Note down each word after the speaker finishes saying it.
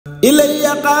إلي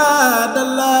قاد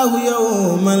الله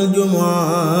يوم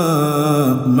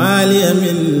الجمعة مالي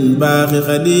من باخ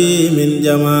خديم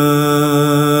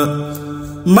جماع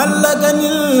ملكني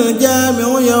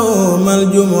الجامع يوم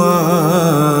الجمعة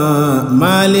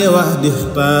مالي وحدي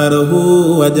اختاره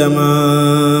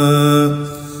وجماع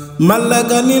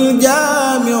ملكني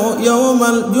الجامع يوم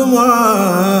الجمعة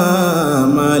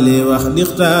مالي وحدي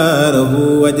اختاره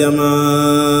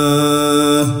وجماع.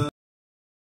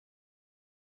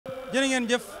 jërë ngeen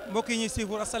jëf mbokk yi ñuy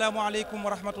siifur asalaamaaleykum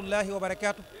wa rahmatullahi wa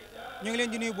barakaatu ñu ngi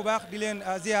leen di nuyu bu baax di leen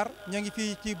ziar ñu ngi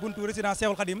fii ci buntu résidence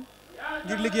Cheikhoul Khadim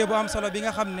ngir liggéey bu am solo bi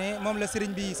nga xam ne moom la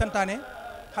sëriñ bi santaane.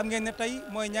 xam ngeen ne tey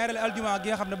mooy ñaareelu aljuma gi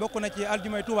nga xam ne bokk na ci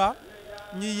aljumay Touba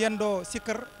ñuy yendoo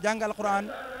sikkar jàng alquran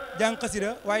jàng xasida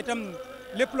waaye itam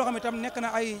lépp loo xam ne itam nekk na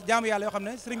ay jaamu yàlla yoo xam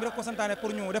ne sëriñ bi rek ko santaane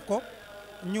pour ñu def ko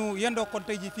ñu yendoo kon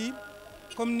tey ji fii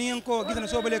comme ni ngeen ko gis ne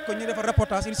soo ba léegi ko ñu defar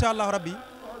reportage incha allah rabbi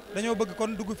dañoo bëgg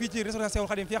kon dugg fii ci résidence Cheikhoul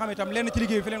Khadim fi nga xam ne itam lenn ci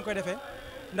liggéey bi fi leen koy defee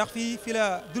ndax fii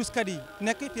la duruskat yi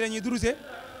nekk fii la ñuy duruse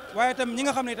waaye itam ñi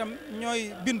nga xam ne itam ñooy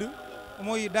bind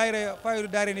mooy daayira faydu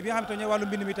daayira ni bi nga xam ne ñooy wàllu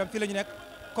mbind mi itam fii la ñu nekk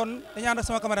kon dañu ànd ak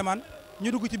sama cameraman ñu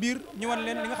dugg ci biir ñu wan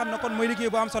leen li nga xam ne kon mooy liggéey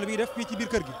bu am solo bi def fii ci biir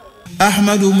kër gi.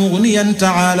 أحمد مغنيا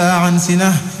تعالى عن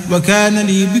سنه وكان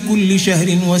لي بكل شهر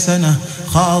وسنة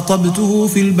خاطبته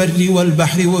في البر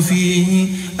والبحر وفي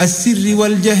السر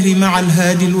والجهر مع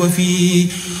الهادي الوفي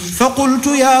فقلت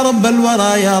يا رب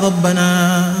الورى يا ربنا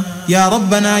يا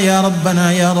ربنا يا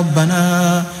ربنا يا ربنا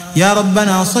يا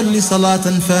ربنا صل صلاة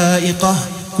فائقة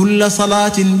كل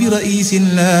صلاة برئيس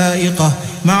لائقة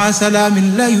مع سلام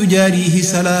لا يجاريه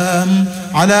سلام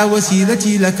على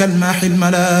وسيلتي لك الماحي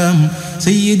الملام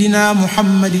سيدنا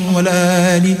محمد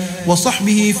والآل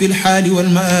وصحبه في الحال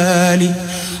والمآل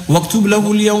واكتب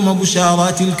له اليوم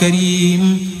بشارات الكريم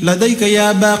لديك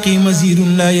يا باقي مزيد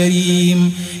لا يريم.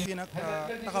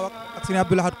 taxaw ak sëñ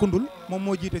Abdou Lahad Koundoul moom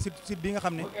moo jiite site bi nga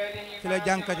xam ne fi la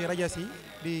jànkati rajas yi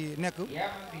di nekk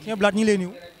sëñ Abdou Lahad ñi ngi lay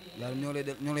nuyu. daal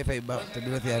ñoo lay fay bu baax te di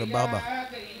la siyaare bu baax a baax.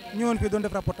 ñëwoon fii doon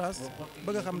def reportage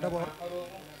bëgg a xam d'abord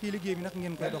fii liggéey bi nag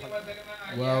ngeen koy doxal.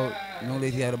 waaw ñoo ngi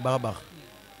lay siyaare bu baax a baax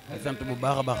di sant bu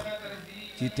baax a baax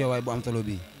ci teewaay bu am solo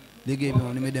bii liggéey bi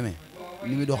moom ni muy demee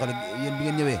ni muy doxale yéen bi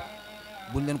ngeen ñëwee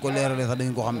buñ leen ko leeralee sax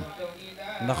dañu ko xam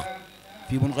ndax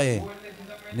fii buñ xëyee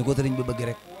ni ko sëriñ bi bëgg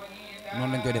rek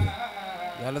noonu lañ koy defee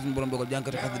yàlla suñu borom dogal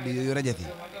jànkati xasida yu rajas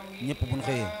yi ñëpp buñ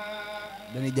xëyee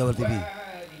dañuy jawal si fii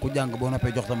ku jàng boo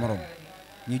noppee jox sa morom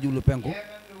ñuy jublu penku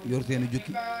yor seeni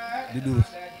jukki di durus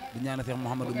di ñaanal Cheikh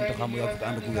Mouhamadou Mountakha mu yàgg fi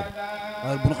ànd ak wér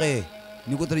waaye bu ñu xëyee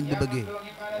ni ko sëriñ bi bëggee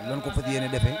lan ko fas yéene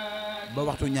defee ba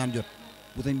waxtu ñaan jot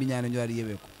bu sëriñ bi ñaanee ñu daal di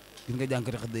yewee ko gis nga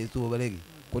jànkati xasida yi suba ba léegi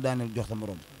ku daaneel jox sa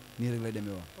morom nii rek lay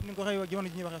demee wax comme ni nga ko xëy jamono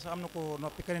ji ñuy waxee sax am na ko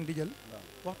noppi keneen di jël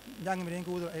wax njàng mi dañ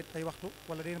ko wutal ay waxtu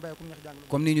wala dañu bàyyi comme ñax jàng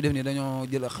comme nii ñu def nii dañoo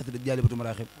jël xasida Jaalibatu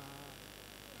Maraaxib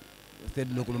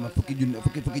seddloo ko lu mat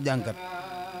fukki jànkat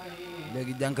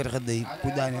léegi jànkati xasida yi ku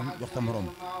daaneel jox sa morom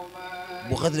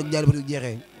bu xasida Jaalibatu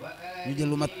jeexee ñu jël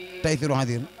lu mat Taysiru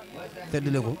Xasiir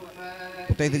seddale ko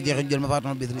bu Taysir jeexee ñu jël ma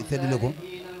faatama bis seddale ko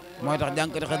mooy tax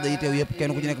jànkati xasida yi teew yëpp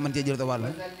kenn ku ci nekk mën cee jël sa wàll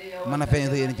mën a feeñ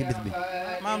sa yéene ci bis bi.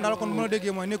 maanaam daal kon bu ma la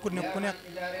déggee mooy nekkul ne ku nekk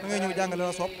da ngay ñëw jàngale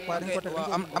la soob waaye dañu ko teg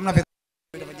am na fe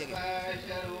dafa jege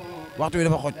waxtu wi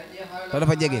dafa xoj te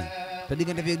dafa jege te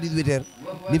diggante fii ak 18 heures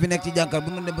li fi nekk ci jànkat bu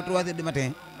ñu dem ba 3 heures du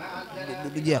matin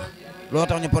du jeex loo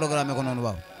tax ñu programmé ko noonu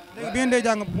waaw. léegi bi ngeen dee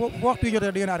jàng bu waxtu yi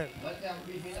jotee di ngeen arrêté.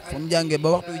 fu ñu jàngee ba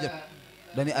waxtu wi jot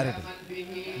dañuy arrêté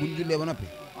bu ñu jullee ba noppi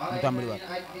ñu tàmbaliwaat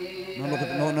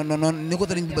noonu ni ko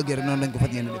sëriñ bi bëggee rek noonu lañ ko fas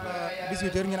yéene def.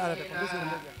 18 heures ngeen arrêté kon 18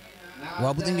 heures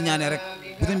waaw bu sëriñ bi ñaanee rek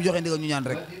bu sëriñ bi joxee ndigal ñu ñaan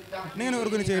rek. ni ngeen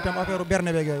organisé itam affaire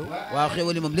berne beeg yooyu. waaw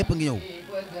xéwal yi moom lépp ngi ñëw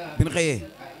bi ñu xëyee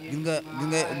gis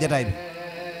nga jataay bi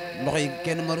ndox yi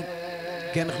kenn marut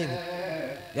kenn xiifut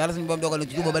yàlla suñu boom dogal na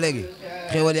ci suba ba léegi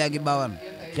xéwal yaa ngi baawaan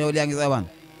xéwal yaa ngi saawaan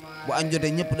bu añ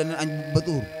jotee ñëpp danañ añ ba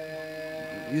tuur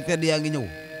yu sedd yaa ngi ñëw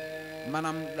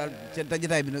maanaam daal te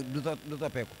jataay bi nag du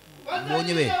soppeeku boo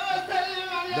ñëwee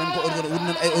dañ ko wut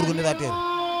nañ ay organisateur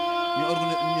ñu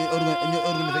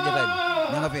organisé jataay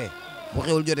bi ña nga fee bu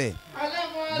xewul jotee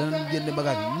danañ jënd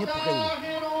bagage yi ñëpp xewlu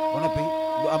ba noppi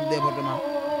du am débordement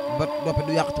ba noppi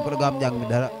du yàq ci programme njàng mi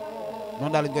dara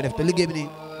noonu daal lañ koy def te liggéey bi nii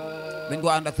dañ ko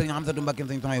ànd ak sëriñ Xamsatu Mbàkke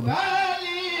sëriñ Soxna bu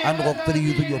ànd ko sëriñ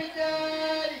Yuusu Jóob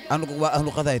ànd ko waa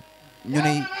ahlu xasaayit ñu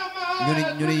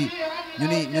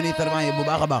ni servant yi bu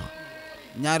baax a baax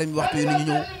ñaari waxtu yi ni ñu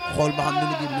ñëw xool ba xam ne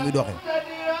liggéey bi ni muy doxee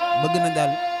bëgg nañ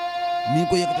daal ni ñu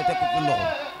ko yëkkate teg ko ci loxo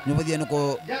ñu fas yéene ko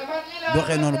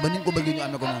doxee noonu ba ni ñu ko bëggee ñu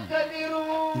amee ko noonu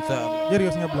incha allah.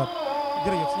 jërëjëf sëñ Abdou Lahad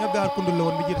jërëjëf sëñ Abdou Lahad Koundoul la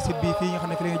woon bi jiite site bi fii nga xam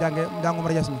ne fi la ñuy jàngee njàngum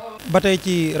rajas mi ba tey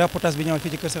ci reportage bi ñëwoon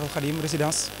fii ci kër Cheikhoul Khadim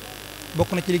résidence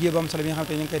bokk na ci liggéey bu am solo bi nga xam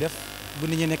te ñu ngi koy def bu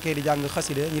nit ñi nekkee di jàng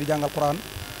xasida ñi di jàngal Quran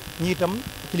ñi itam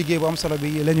ci liggéey bu am solo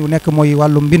bi la ñu nekk mooy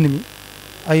wàllu mbind mi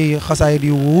ay xasaayid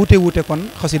yu wuute kon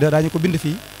xasida daañu ko bind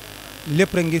fii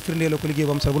lépp rek ngir firndee la ko liggéey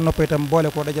bu am solo bu noppee itam boole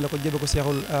ko dajale ko jëbe ko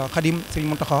seexul xadim Sëriñ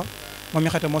Muntaxa moom mi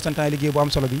xete moo santaane liggéey bu am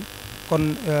solo bi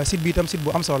kon site bi itam site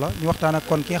bu am solo la ñu waxtaan ak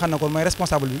kon ki nga xam ne kon mooy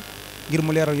responsable bi ngir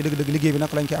mu leeral yu dëgg-dëgg liggéey bi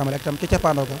naka lañ koy amale ak itam ca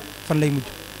cappaandal ga fan lay mujj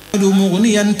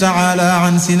مغنيا تعالى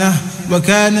عن سنه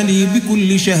وكان لي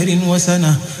بكل شهر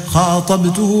وسنة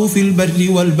خاطبته في البر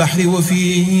والبحر وفي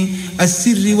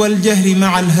السر والجهر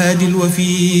مع الهادي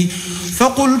الوفي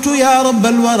فقلت يا رب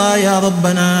الورى يا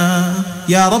ربنا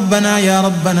يا ربنا يا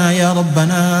ربنا يا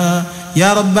ربنا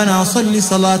يا ربنا صل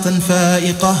صلاة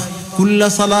فائقة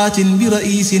كل صلاة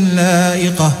برئيس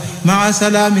لائقة مع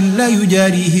سلام لا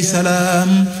يجاريه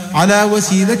سلام على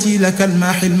وسيلتي لك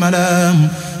الماحي الملام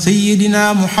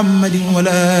سيدنا محمد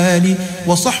والآل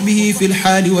وصحبه في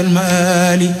الحال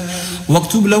والمآل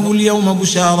واكتب له اليوم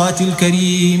بشارات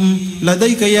الكريم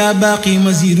لديك يا باقي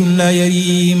مزيد لا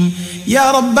يريم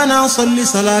يا ربنا صل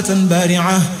صلاة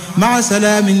بارعة مع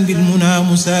سلام بالمنى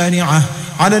مسارعة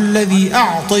على الذي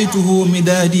أعطيته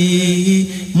مدادي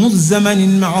مذ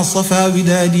زمن مع صفا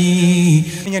ودادي.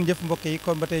 ngeen jëf mbokk yi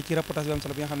kon ba tey ci reportage bi am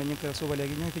solo bi nga xam ne ñu ngi koy suba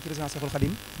léegi ñu ngi fii ci résidence Cheikhoul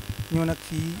Khadim ñëw nag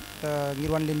fii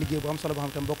ngir wan leen liggéey bu am solo boo xam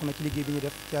ne tam bokk na ci liggéey bi ñuy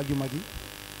def ci aljuma gi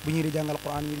bu ñuy di jàngal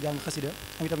Quran ñuy di jàng xasida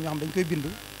am itam ñoo xam dañu koy bind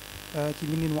ci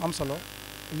mbindin mu am solo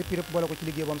lépp yëpp boole ko ci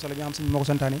liggéey bu am solo bi nga xam sëñ moo ko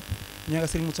santaane ñu ngi ak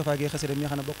Serigne Moustapha Gueye xasida mi nga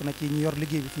xam ne bokk na ci ñi yor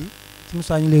liggéey bi fii si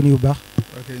Moussa ñu ngi leen nuyu bu baax.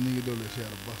 ok ñu ngi doole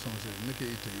siyaar bu baax sama sëriñ nekkee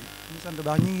itte yi ñu sant bu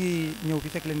baax ñu ngi ñëw fi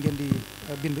fekk leen ngeen di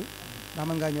bind ndax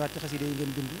mën ngaa ñëwaat ci xasida yi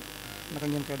ngeen bind naka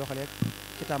ngeen koy doxalee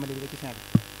ci tàmbali bi ba ci fin bi.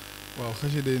 waaw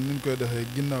xasida yi ni ñu koy doxee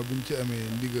ginnaaw bi ñu ci amee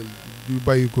ndigal yu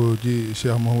bàyyi ko ci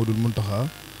Cheikh Mouhamadul Mountakha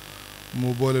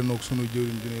mu boole noog sunu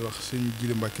jëwriñ ju ñuy wax sëñ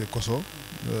Jili Mbàkke Koso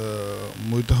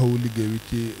muy taxawu liggéey bi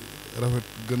ci rafet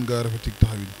gën gaa rafetik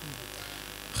taxawin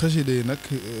xasida yi nag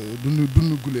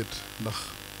dund guléet ndax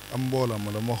am mboolam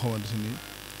la moo xamante si ni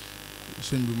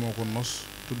sëñ bi moo ko nos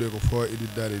tuddee ko foo idi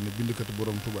daare ni bindikati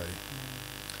borom Touba yi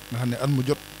nga xam ne at mu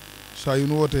jot saa yu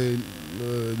nu wootee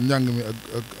njàng mi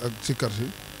ak sikkar si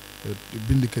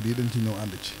bindikat yi dañ ci ñëw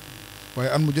ànd ci waaye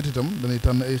at mu jot itam danay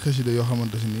tànn ay xasida yoo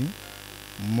xamante si ni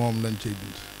moom lañ cay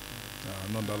bind waaw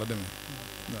noonu daal la demee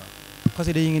waaw.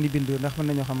 xasida yi ngeen di bind ndax mën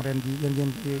nañoo xam ren ji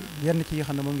yenn ci yi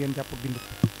xam ne moom ngeen jàpp bind.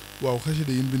 waaw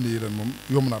xasida yi bind yi ren moom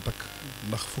yomb naa takk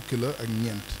ndax fukki la ak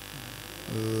ñeent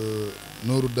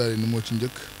nooru daari ni moo ci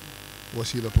njëkk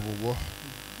wasilatu bu boox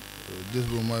jës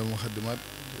bu maayu muxaddimaat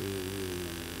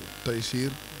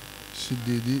taysiir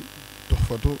siddiidi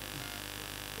toxfatu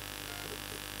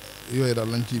yooyu daal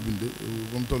lañ ciy bind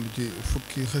ba mu toll ci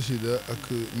fukki xasida ak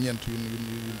ñeent yu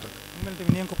takk. mu mel tamit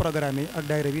ni ngeen ko programme ak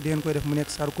daayira bi da ngeen koy def mu nekk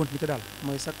saaru continuité daal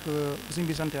mooy chaque suñ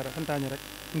bi santaane rek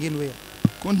ngeen wéyal.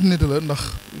 continuité la ndax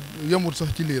yemut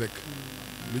sax ci lii rek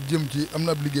lu jëm ci am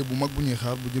na ab liggéey bu mag bu ñuy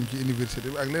xaar bu jëm ci université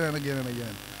bi ak leneen ak yeneen ak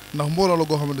yeneen ndax mbooloo la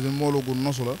goo xamante ne mbooloo gu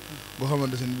nosu la goo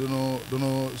xamante ne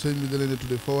danoo sëñ bi da leen a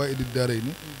tuddee Fawaa'id Daara yi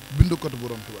ni bind kot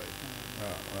borom Tuubaa yi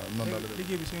waaw noonu daal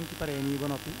liggéey bi su ngeen ci paree nii ba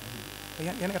noppi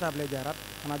yan étape lay jaaraat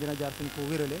xanaa dina jaar fu ñu ko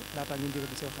wérale laataa ngeen jóge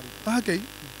ci seen xarit kay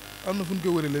am na fu ñu ko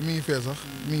wërale mi ngi fee sax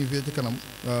mi ngi fee ci kanam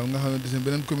waaw nga xamante ne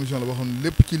beneen commission la boo xam ne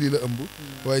lépp ci lii la ëmb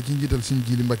waaye ci njiital Sëñ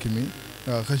Jili Mbàkke mi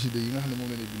waaw xasida yi nga xam ne moom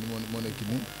la ne bind moo nekk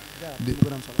ni di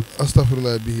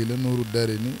astaghfirullah bihi la nuuru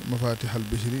daarayni mafatihal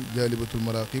bishri jaalibatul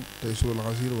maraqib taysurul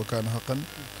asir wa kaana haqqan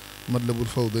madlabul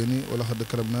fawdayni wala xadd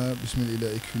karamna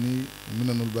bismillah ikfini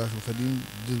minanul baaxil xadim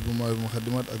jës bu maayu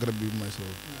muxaddimaat ak rabbi bu may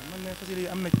sabab man ne xasida yi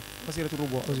am na ci wasiratu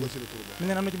rubo mi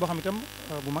neen am na ci boo xam itam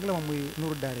bu mag la moom muy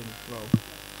nuuru daarayni waaw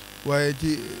waaye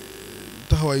ci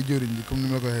taxawaayu jëwriñ ji comme ni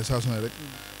ma la ko waxee saa su ne rek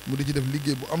mu di ci def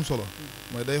liggéey bu am solo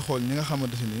mooy day xool ñi nga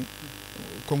xamante si nii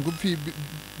comme que fii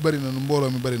bari nañu mbooloo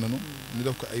mi bari nañu ñu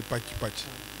def ko ay pàcc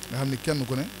nga xam ni kenn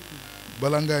ku ne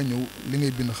balaa ngaa ñëw li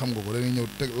ngay bind xam nga ko da ngay ñëw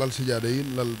teg lal sijaada yi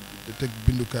lal teg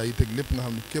bindukaay yi teg lépp nga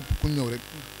xam ne képp ku ñëw rek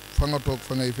fa nga toog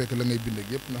fa ngay fekk la ngay bind ak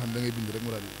yëpp nga xam ne da ngay bind rek mu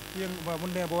daal di yéen bu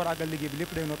ne ba war a àggal liggéey bi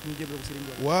lépp day noppi ñu jébal ko sëriñ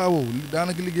bi waaw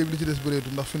daanaka liggéey bi li ci des bëreetu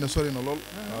ndax fi ne sori na lool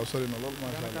waaw sori na lool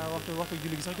macha allah waxtu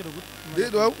julli gi sax ci dogut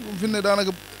déet waaw fi ne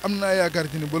daanaka am naa yaakaar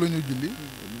ci ni bala ñu julli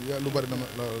lu bari na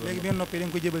léegi bi ngeen noppee da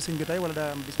nga ko jébal sëriñ bi tey wala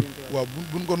daa am bis waaw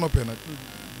buñ ko noppee nag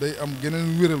day am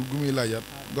geneen wéral gu muy laajaat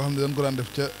nga xam ne dañ ko daan def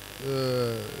ca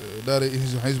daara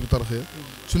Hizbut Tarqiyyah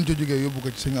suñ ca jógee yóbbu ko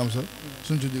ci sëñ Amsa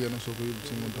suñ ca jógee nag soo ko yóbbu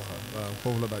ci sëñ Muntaxa waaw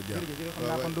foofu la daal jaar xam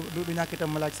naa kon du ñàkk itam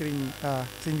ma laaj sëriñ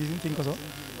sëñ bi sëñ Koso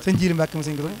sëñ Jili Mbàkke ma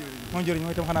sëñ Koso moom jëriñ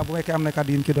mooy itam xanaa bu fekkee am na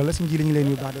kàddu yu ñu ci doole sëñ Jili ñu leen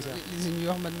yu baax de sa li sëñ bi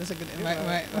wax man na sëkk li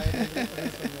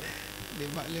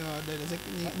ma doy na sëkk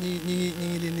ñi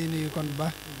ngi leen di nuyu kon bu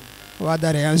baax waa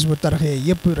daara Hizbut Tarqiyyah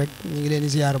yëpp rek ñu ngi leen di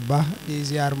ziar bu baax di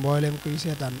ziar mboolem kuy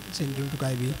seetaan seen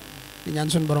jumtukaay bi di ñaan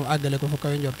suñu borom àggale ko fa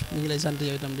kaw njort ñu ngi lay sant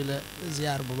yow itam di la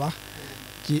ziar bu baax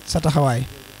ci sa taxawaay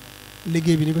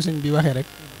liggéey bi ni ko sëñ bi waxee rek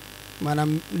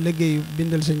maanaam liggéeyu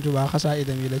bindal sëñ Touba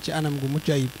xasaayidam yi la ci anam gu mucc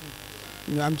ayib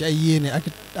ñu am ci ay yéene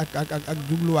ak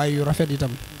jubluwaay yu rafet itam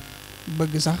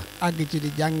bëgg sax àgg ci di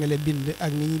jàngale bind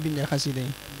ak ni ñuy bindee xasida yi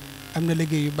am na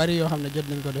liggéey yu bari yoo xam ne jot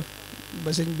nañ ko def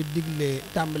ba sëñ bi diglee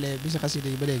tàmbalee bi si xasida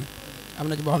yi ba léegi am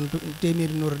na ci boo xam ne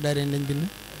téeméeri nuuru daareen lañ bind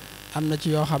am na ci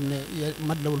yoo xam ne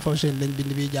Matlabul Fawzayni lañ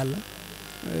bind bi jàll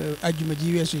ajjuma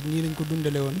ji weesu it nii lañ ko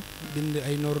dundale woon bind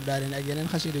ay nuuru daareen ak yeneen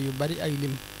xasida yu bari ay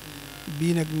lim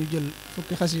bii nag ñu jël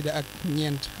fukki xasida ak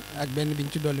ñeent ak benn biñ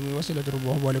ci dolli muy wasilatul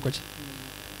rubuux boole ko ci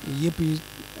yëpp yi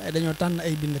dañoo tànn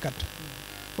ay bindkat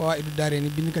Fawaa'idu Daarayni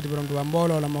bindkat yi borom Tuubaa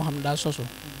mbooloo la moo xam ne daa sosu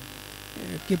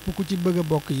képp ku ci bëgg a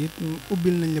bokk it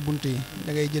ubbil nañ la bunt yi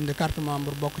da ngay jënd carte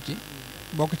membre bokk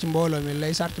ci mbooloo mi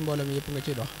lay sarti mbooloo mi yëpp nga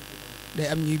ciy dox day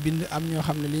am ñuy bind am ñoo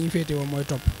xam ne li ñu féetewoo mooy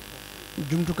topp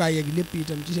jumtukaay yeeg lépp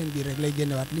itam ci seen biir rek lay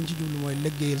génnewaat liñ ci jublu mooy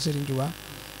liggéeyal Sëriñ Tuubaa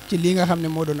ci lii nga xam ne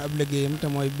moo doon ab liggéeyam te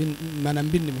mooy maanaam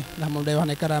mbind mi ndax moom day wax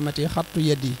ne karaamati xattu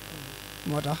yedd yi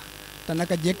moo tax te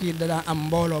naka jekk yi danaa am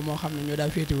mbooloo moo xam ne ñoo daa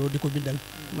féetewoo di ko bindal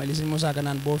mooy li Sëriñ Musaa Ka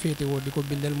naan boo féetewoo di ko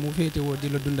bindal mu féetewoo di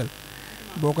la dundal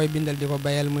boo koy bindal di ko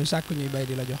bayal muy sàkk ñuy bay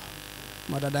di la jox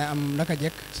moo tax day am naka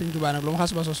jekk Sëriñ Tuubaa nag lu mu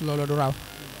xas ba sos loolu du raaw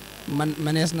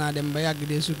manees naa dem ba yàgg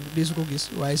dee su ko gis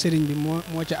waaye sëriñ bi moo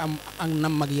ca am ak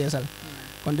nam ak yeesal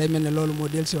kon day mel ne loolu moo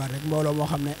dellusiwaat rek mbooloo moo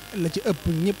xam ne la ci ëpp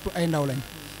ñëpp ay ndaw lañ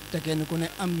te kenn ku ne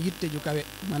am yitte ju kawe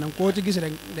maanaam koo ci gis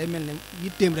rek day mel ne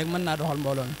yitteem rek mën naa doxal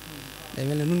mbooloo mi day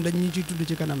mel ne nun dañ ñu ciy tudd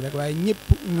ci kanam rek waaye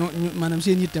ñëpp ñoo maanaam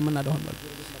seen yitte mën naa doxal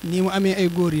mbooloo nii mu amee ay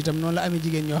góor itam noonu la amee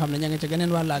jigéen ñoo xam ne ña nga ca geneen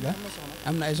wàllaaga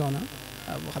am na ay soxna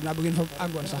waaw xam naa bu ngeen fa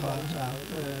àggoon sax waaw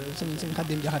suñ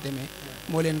xaddim jaxate mais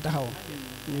moo leen taxawoo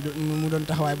mu doon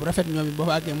taxawaay bu rafet ñoom it boo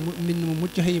fa àggee mbind mu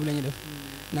mucc xëyib la ñuy def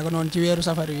naka noonu ci weeru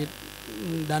safar yi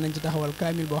daanañ ci taxawal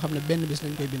kaamil boo xam ne benn bis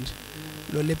lañ koy bind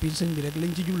loolu lépp it sëñ bi rek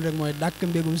lañ ci jublu rek mooy dàkk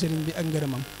mbégum sëriñ bi ak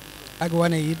ngërëmam ak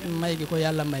wane it may gi ko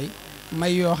yàlla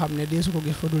may yoo xam ne dee su ko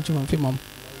gis fa dul ci moom fi moom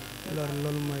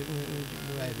loolu mooy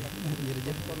jubluwaay bi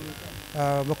jërëjëf.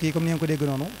 mbokk yi comme ni ngeen ko dégg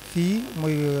noonu fii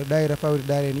mooy daayira Fawaa'idu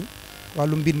Daarayni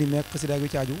wàllu mbind meek xasida yu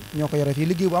ci aju ñoo ko yore fii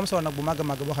liggéey bu am solo nag bu màgg a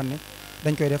màgg boo xam ne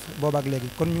dañ koy def boobaak léegi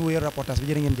kon ñu wéyal reportage bi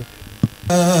jërë ngeen jëf.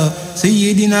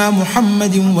 سيدنا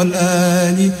محمد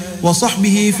والآل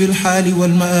وصحبه في الحال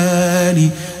والمآل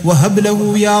وهب له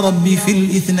يا ربي في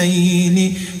الاثنين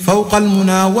فوق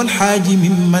المنى والحاج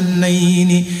من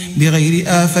منين بغير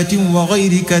آفة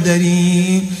وغير كدر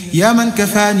يا من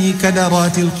كفاني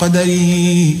كدرات القدر.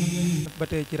 ba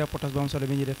tey ci reportage bu am solo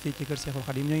bi ñuy def fii ci kër Cheikhul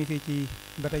Khadim ñoo ngi fii ci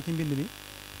ba tey ci mbind mi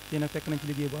yéen a fekk nañ ci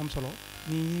liggéey bu am solo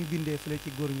nii ñuy bindee fële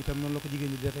ci góor ñi itam noonu la ko jigéen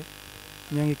ñi di defee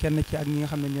ñoo ngi kenn ci ak ñi nga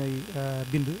xam ne ñooy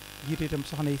bind jiite itam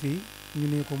soxna yi fii ñu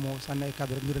nuyu ko moo sànni ay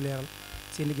cadre rek ngir leeral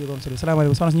seen liggéey bu am solo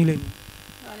salaamaaleykum soxna si ñu ngi leen.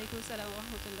 waaleykum salaam wa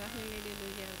rahmatulah ñu ngi lay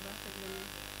delloo ziar bu baax ak leen.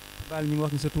 baal ñu ngi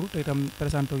wax ni sa tur te itam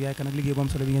présenté yaay kan ak liggéey bu am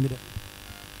solo bi ngeen di def.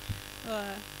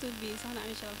 waaw tur bi soxna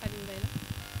Amy Cheikh Khadim Mbaye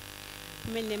la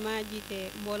mel ne maa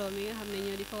jiite mbooloo mi nga xam ne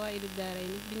ñoo di Fawaa'idu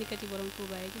Daarayni bindikat yi borom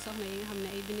Touba yi ci soxna yi nga xam ne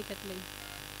ay bindikat lañ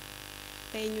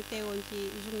tey ñu teewoon ci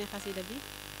journée xasida bi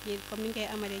comme ni ñu koy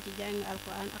amalee ci jàng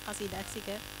alquran ak xasida ak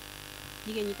sikar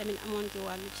jigéen ñi tamit amoon ci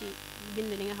wàllu ci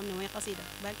bind li nga xam ne mooy xasida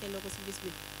barkeeloo ko si bis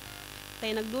bi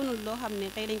tey nag doonul loo xam ne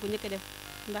tey dañ ko njëkk a def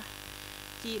ndax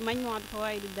ci majmuatu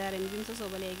Fawaa'idu Daarayni bi mu sosoo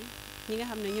ba léegi ñi nga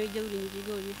xam ne ñooy jëwriñu ci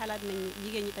góor ñi xalaat nañ ni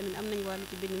jigéen ñi tamit am nañ wàllu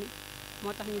ci bind mi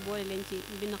moo tax ñu boole leen ci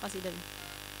bind xasida bi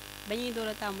dañuy door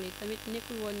a tàmbali tamit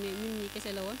nekkul woon ne ñun ñi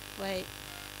kese la woon waaye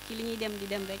ci li ñuy dem di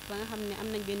dem rek ba nga xam ne am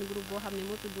nañ benn groupe boo xam ne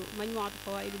moo tudd majmuatu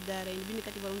Fawaa'idu Daarayni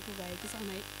bindkat yi borom Touba yi ci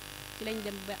soxna yi ci lañ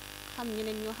dem ba xam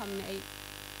ñeneen ñoo xam ne ay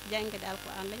jàngkati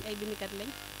alquran lañ ay bindkat lañ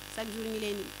chaque jour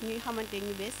ñuy xamanteeg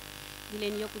ñu bees di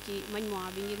leen yokku ci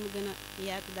majmua bi ngir mu gën a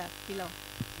yaatu daal ci law.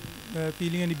 fii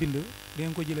li ngeen di bind di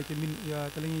ngeen ko jëlee ca mbind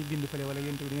te la ñuy bind fële wala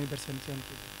yéen tamit da ngeen ber seen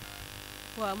kii.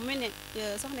 waaw mu mel ne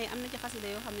soxna yi am na ci xasida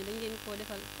yoo xam ne dañ leen koo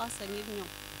defal xasa ngir ñoom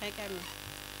xaykaar na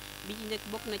bi ci njëkk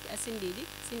bokk na ci ak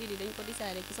sindidi dañ ko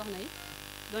disaare ci soxna yi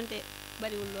donte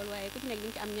bariwul lool waaye ku ci nekk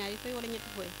dañ ci am ñaari fooy wala ñetti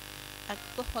fooy ak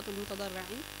tuxfatul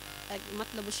mutadarrin ak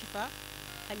matlabu shifa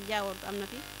ak jaawartu am na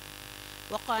fi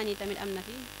waqaani tamit am na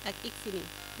fi ak ikfini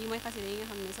lii mooy xasida yi nga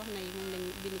xam ne soxna yi moom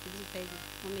lañu bind ci bisu tey bi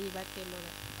moom la ñuy barkeel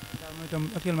loola. waaw mooy itam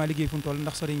actuellement liggéey fu mu toll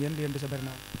ndax sori ngeen di leen dese bari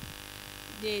naa.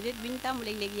 déedéet bi ñu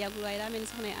tàmbalee léegi yàggul waaye daa mel ni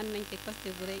soxna yi ànd nañ ci poste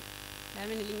bu rëy daa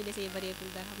mel ni li ñu desee bareetul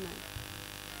daal xam naa ne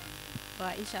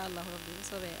waaw incha allah rabbi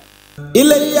soobee yàlla.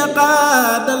 ilayya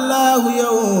qaada allahu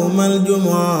yawmal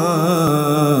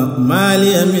jumaa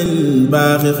maaliya min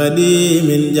baaxi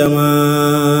xadimin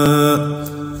jamaa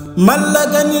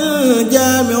mallakanil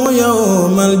jaamiu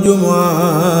yawmal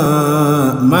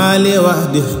jumaa maali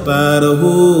wahdi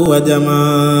ixtaarahu wa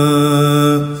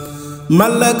jamaa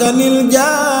mallakanil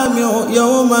jaamiu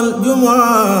yawmal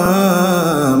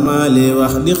jumaa maali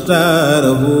wahdi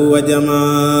ixtaarahu wa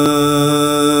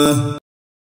jamaa